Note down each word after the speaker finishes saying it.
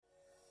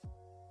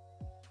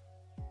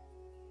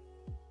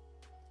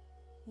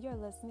You're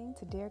listening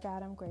to Dear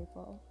God, I'm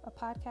Grateful, a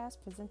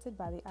podcast presented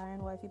by the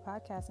Iron Wifey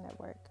Podcast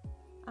Network.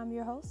 I'm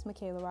your host,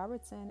 Michaela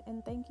Robertson,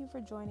 and thank you for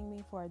joining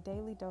me for a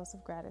daily dose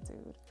of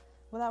gratitude.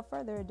 Without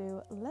further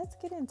ado, let's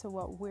get into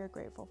what we're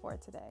grateful for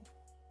today.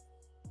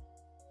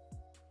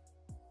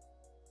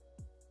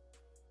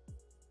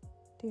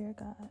 Dear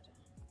God,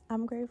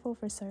 I'm grateful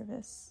for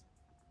service.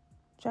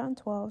 John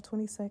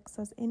 12:26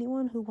 says,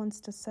 "Anyone who wants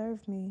to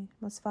serve me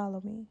must follow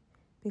me,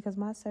 because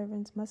my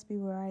servants must be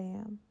where I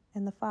am,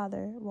 and the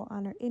Father will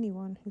honor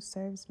anyone who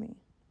serves me."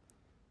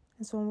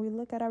 And so when we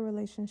look at our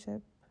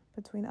relationship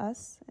between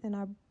us and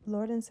our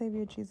Lord and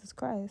Savior Jesus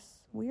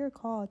Christ, we are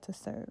called to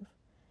serve.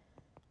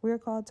 We are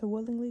called to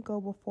willingly go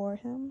before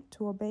Him,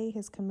 to obey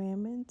His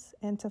commandments,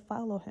 and to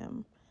follow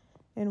Him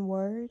in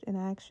word, in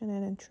action,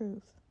 and in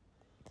truth.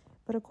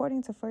 But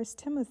according to 1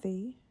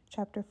 Timothy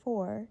chapter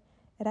 4,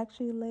 it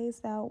actually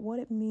lays out what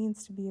it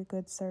means to be a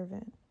good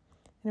servant,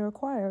 and it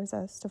requires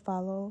us to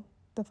follow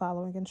the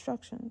following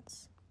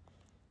instructions.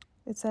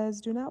 It says,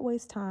 "Do not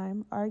waste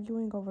time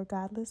arguing over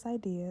godless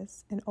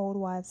ideas and old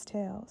wives'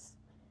 tales.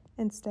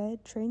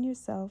 Instead, train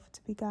yourself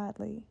to be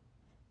godly.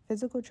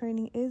 Physical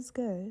training is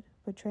good,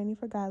 but training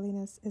for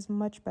godliness is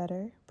much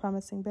better,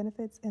 promising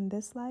benefits in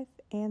this life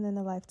and in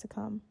the life to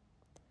come."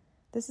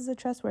 This is a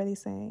trustworthy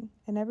saying,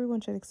 and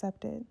everyone should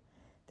accept it.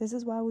 This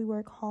is why we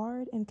work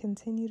hard and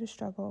continue to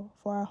struggle,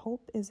 for our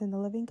hope is in the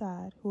living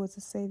God, who is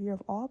the Savior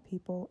of all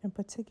people, and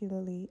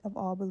particularly of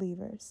all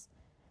believers.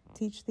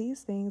 Teach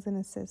these things and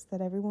insist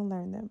that everyone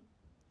learn them.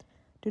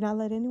 Do not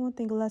let anyone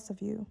think less of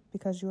you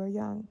because you are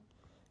young.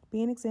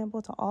 Be an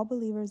example to all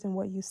believers in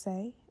what you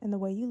say, in the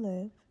way you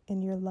live,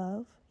 in your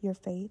love, your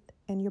faith,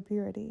 and your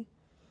purity.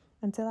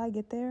 Until I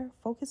get there,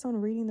 focus on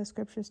reading the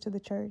scriptures to the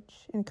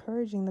church,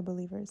 encouraging the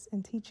believers,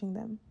 and teaching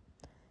them.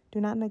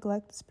 Do not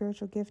neglect the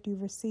spiritual gift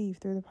you've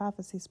received through the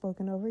prophecy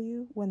spoken over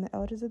you when the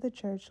elders of the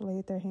church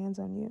laid their hands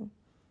on you.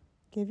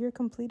 Give your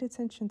complete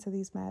attention to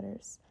these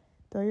matters.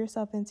 Throw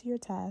yourself into your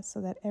task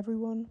so that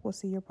everyone will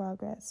see your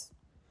progress.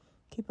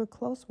 Keep a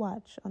close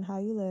watch on how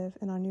you live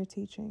and on your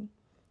teaching.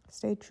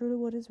 Stay true to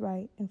what is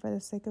right, and for the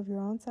sake of your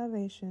own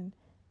salvation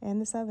and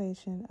the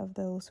salvation of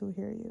those who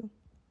hear you.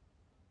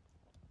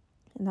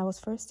 And that was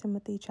 1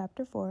 Timothy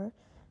chapter 4,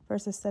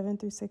 verses 7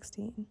 through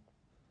 16.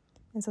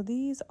 And so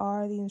these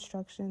are the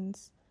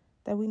instructions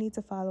that we need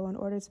to follow in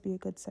order to be a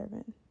good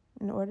servant,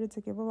 in order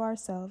to give of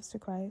ourselves to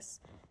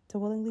Christ, to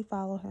willingly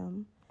follow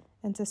Him,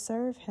 and to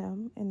serve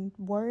Him in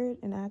word,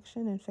 in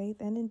action, in faith,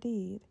 and in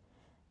deed.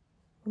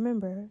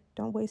 Remember,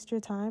 don't waste your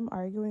time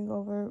arguing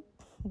over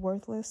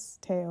worthless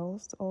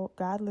tales or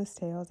godless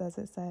tales, as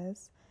it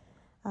says.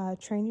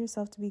 Train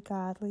yourself to be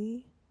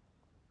godly.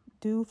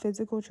 Do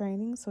physical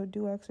training, so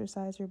do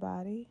exercise your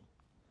body.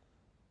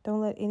 Don't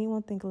let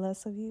anyone think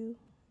less of you.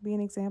 Be an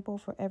example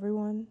for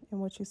everyone in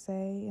what you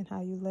say and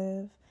how you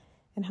live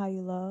and how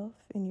you love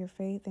in your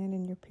faith and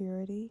in your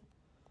purity.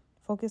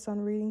 Focus on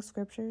reading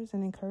scriptures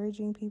and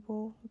encouraging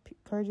people,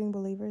 encouraging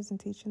believers and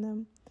teaching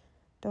them.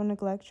 Don't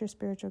neglect your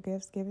spiritual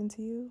gifts given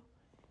to you.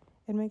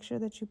 And make sure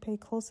that you pay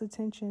close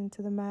attention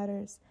to the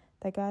matters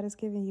that God has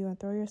given you and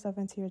throw yourself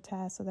into your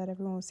task so that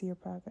everyone will see your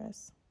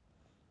progress.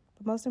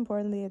 But most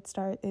importantly,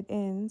 it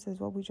ends, is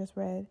what we just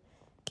read.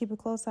 Keep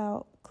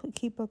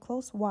a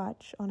close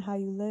watch on how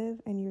you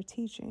live and your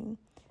teaching,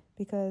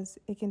 because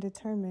it can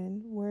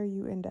determine where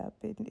you end up.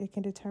 It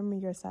can determine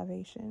your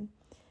salvation.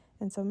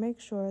 And so make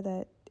sure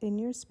that in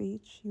your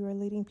speech, you are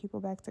leading people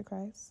back to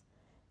Christ.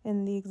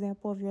 In the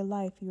example of your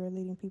life, you are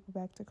leading people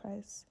back to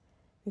Christ.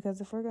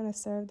 Because if we're going to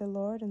serve the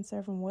Lord and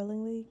serve Him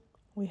willingly,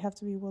 we have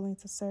to be willing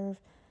to serve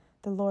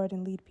the Lord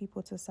and lead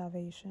people to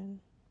salvation.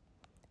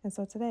 And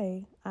so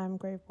today, I'm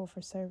grateful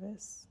for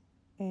service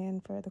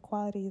and for the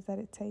qualities that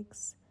it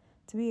takes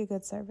to be a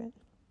good servant.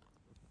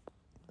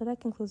 But that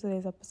concludes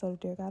today's episode of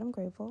Dear God, I'm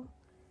Grateful.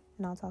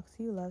 And I'll talk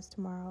to you loves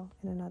tomorrow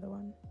in another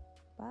one.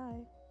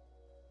 Bye.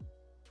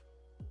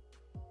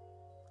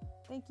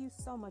 Thank you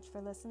so much for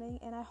listening,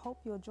 and I hope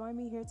you'll join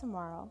me here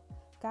tomorrow.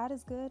 God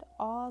is good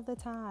all the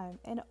time,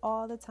 and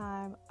all the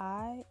time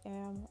I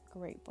am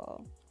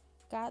grateful.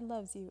 God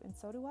loves you, and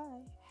so do I.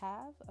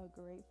 Have a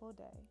grateful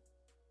day.